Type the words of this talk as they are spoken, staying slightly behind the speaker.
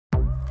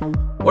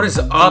What is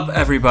up,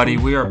 everybody?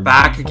 We are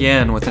back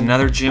again with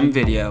another gym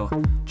video.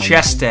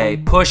 Chest day,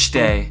 push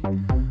day.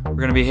 We're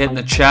going to be hitting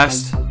the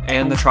chest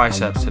and the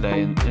triceps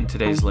today in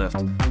today's lift.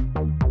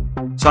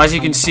 So as you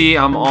can see,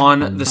 I'm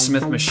on the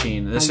Smith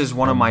machine. This is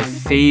one of my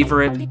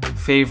favorite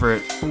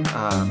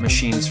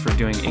machines for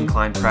doing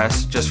incline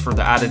press, just for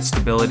the added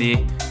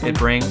stability it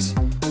brings.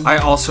 I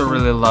also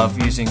really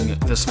love using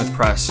the Smith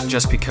press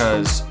just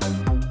because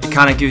it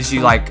kind of gives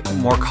you like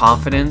more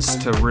confidence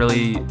to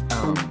really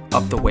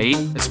up the weight,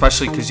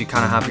 especially because you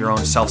kind of have your own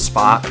self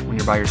spot when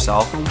you're by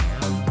yourself.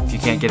 If you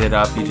can't get it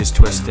up, you just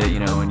twist it,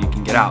 and you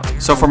can get out.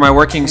 So for my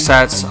working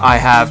sets, I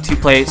have 2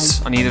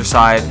 plates on either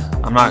side.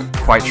 I'm not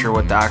quite sure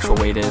what the actual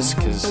weight is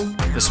because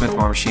the Smith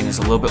bar machine is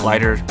a little bit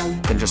lighter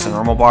than just a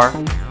normal bar.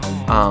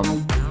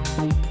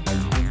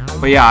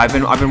 But yeah, I've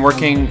been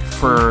working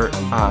for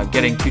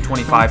getting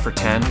 225 for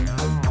 10,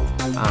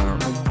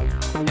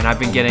 and I've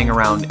been getting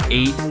around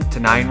 8 to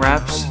 9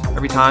 reps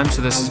every time.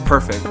 So this is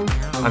perfect.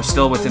 I'm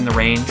still within the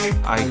range.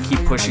 I keep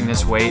pushing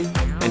this weight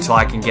until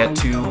I can get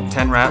to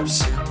 10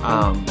 reps,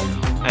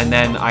 and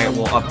then I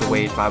will up the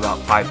weight by about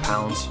 5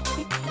 pounds.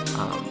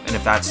 And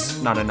if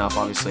that's not enough,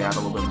 obviously add a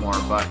little bit more.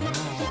 But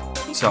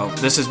so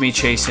this is me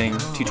chasing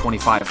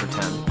 225 for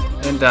 10.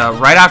 And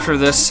right after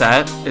this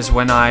set is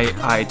when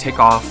I take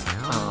off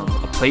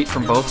a plate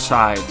from both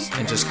sides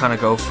and just kind of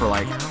go for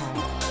like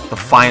the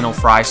final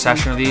fry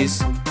session of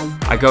these.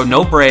 I go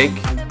no break,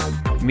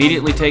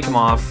 immediately take them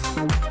off,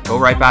 go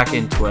right back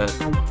into it.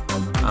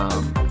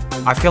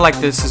 I feel like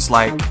this is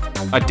like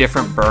a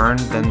different burn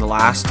than the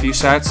last few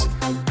sets.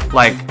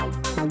 Like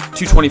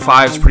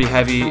 225 is pretty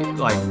heavy,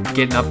 like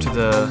getting up to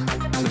the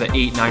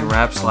 8-9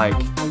 reps, like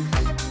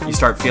you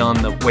start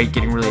feeling the weight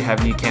getting really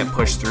heavy and you can't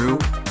push through.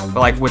 But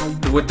like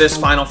with this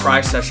final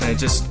fry session, it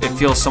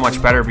feels so much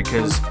better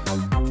because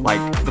like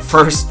the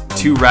first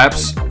 2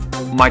 reps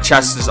my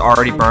chest is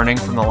already burning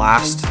from the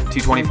last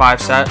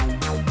 225 set.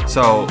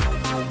 So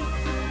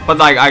but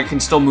like I can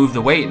still move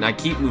the weight and I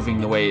keep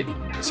moving the weight.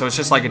 So it's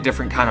just like a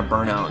different kind of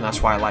burnout, and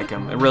that's why I like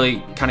them. It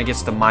really kind of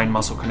gets the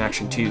mind-muscle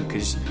connection too,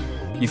 because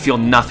you feel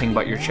nothing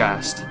but your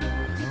chest.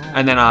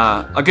 And then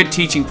a good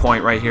teaching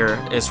point right here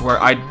is where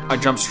I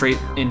jump straight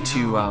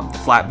into the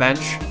flat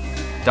bench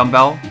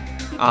dumbbell.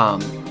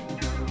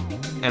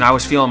 And I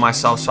was feeling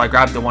myself, so I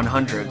grabbed the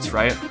 100s,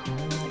 right?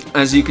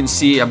 As you can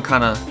see, I'm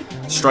kind of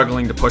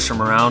struggling to push them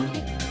around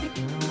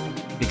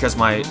because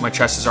my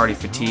chest is already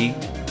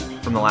fatigued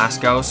from the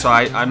last go. So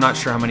I'm not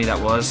sure how many that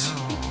was,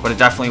 but it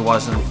definitely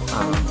wasn't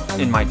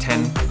in my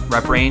 10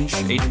 rep range,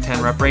 8 to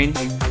 10 rep range.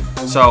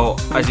 So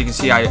as you can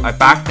see, I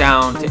backed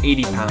down to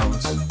 80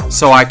 pounds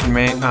so I can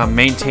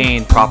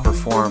maintain proper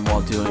form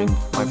while doing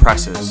my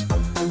presses.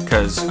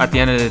 Because at the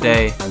end of the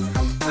day,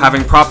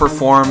 having proper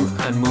form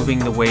and moving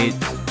the weight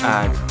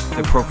at the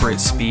appropriate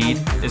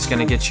speed is going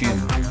to get you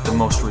the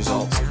most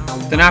results.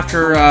 Then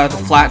after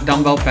the flat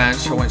dumbbell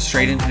bench, I went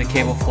straight into the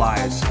cable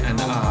flies.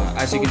 And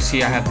as you can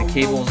see, I have the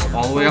cables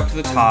all the way up to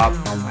the top.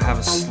 I have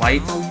a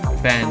slight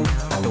bend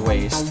at the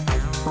waist,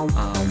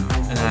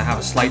 and then I have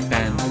a slight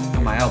bend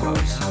in my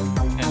elbows.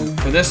 And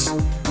for this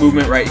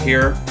movement right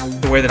here,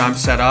 the way that I'm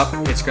set up,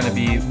 it's going to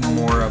be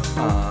more of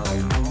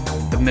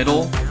the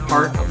middle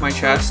part of my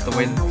chest, the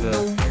way that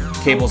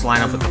the cables line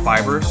up with the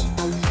fibers.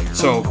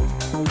 So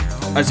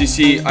as you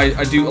see,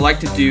 I like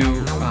to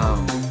do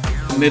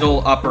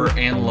middle, upper,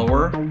 and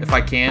lower if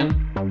I can.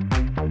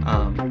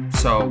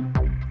 So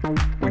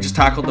we just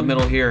tackled the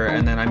middle here,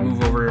 and then I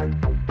move over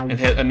and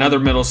hit another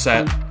middle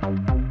set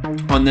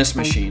on this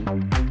machine.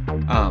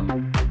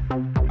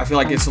 I feel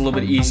like it's a little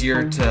bit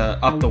easier to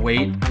up the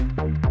weight,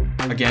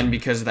 again,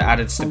 because of the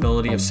added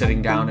stability of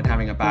sitting down and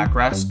having a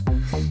backrest.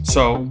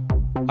 So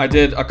I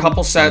did a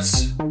couple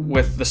sets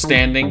with the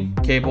standing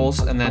cables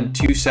and then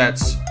 2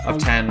 sets of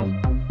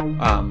 10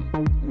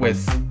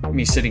 with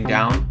me sitting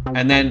down.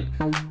 And then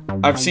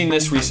I've seen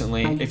this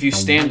recently, if you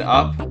stand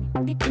up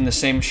in the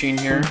same machine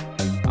here,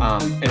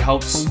 it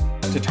helps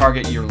to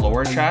target your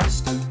lower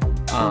chest.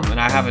 And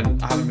I haven't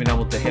been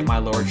able to hit my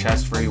lower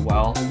chest very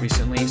well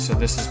recently, so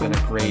this has been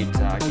a great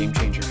game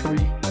changer for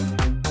me.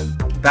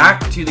 Back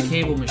to the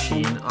cable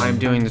machine, I'm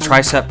doing the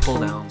tricep pull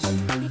downs,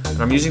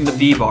 and I'm using the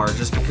V bar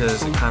just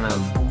because it kind of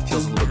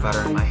feels a little bit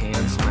better in my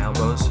hands and my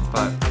elbows.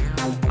 But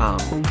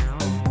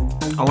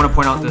I want to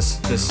point out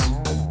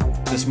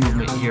this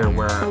movement here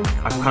where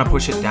I kind of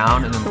push it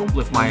down and then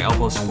lift my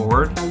elbows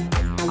forward.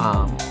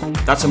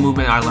 That's a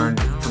movement I learned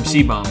from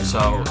CBum,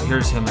 so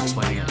here's him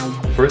explaining it.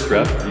 First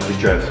rep, you just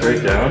drive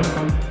straight down,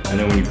 and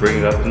then when you bring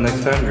it up the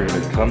next time, you're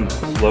going to come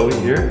slowly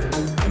here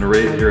and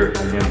raise your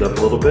hands up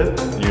a little bit,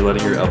 and you're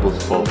letting your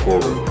elbows fall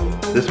forward.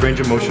 This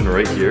range of motion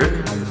right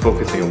here is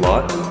focusing a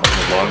lot on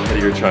the long head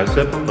of your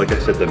tricep. Like I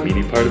said, the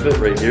meaty part of it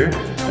right here,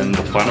 and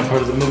the final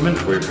part of the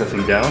movement where you're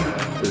pressing down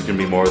is going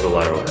to be more of the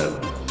lateral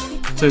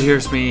head. So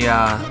here's me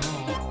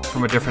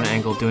from a different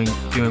angle doing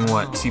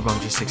what CBum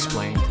just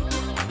explained.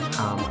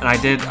 And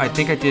I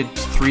think I did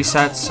 3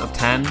 sets of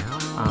 10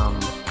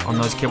 on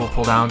those cable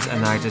pull downs,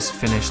 and then I just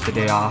finished the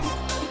day off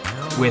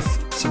with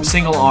some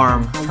single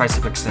arm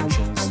tricep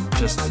extensions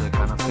just to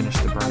kind of finish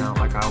the burnout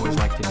like I always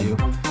like to do.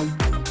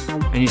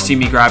 And you see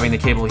me grabbing the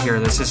cable here.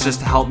 This is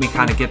just to help me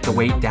kind of get the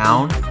weight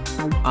down.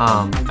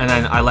 And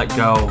then I let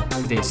go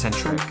for the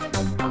eccentric.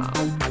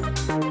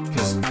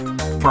 Because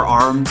for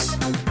arms,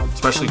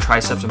 especially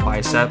triceps and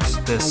biceps,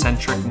 the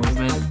eccentric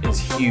movement is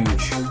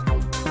huge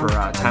for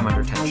time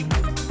under tension.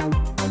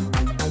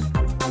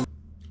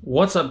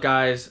 What's up,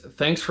 guys?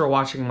 Thanks for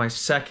watching my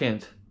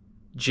second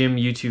gym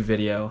YouTube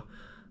video.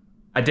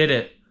 I did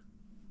it.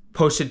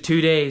 Posted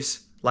 2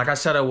 days, like I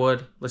said I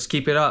would. Let's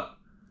keep it up.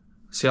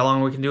 See how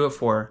long we can do it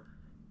for.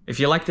 If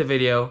you like the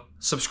video,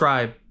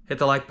 subscribe, hit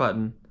the like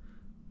button.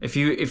 If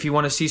you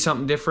want to see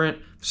something different,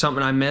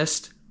 something I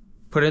missed,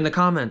 put it in the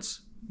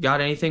comments.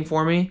 Got anything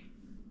for me?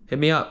 Hit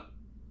me up.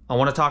 I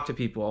want to talk to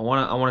people. I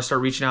want to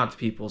start reaching out to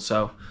people.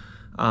 So,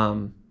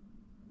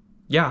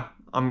 yeah,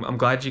 I'm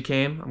glad you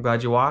came. I'm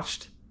glad you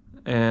watched,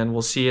 and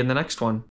we'll see you in the next one.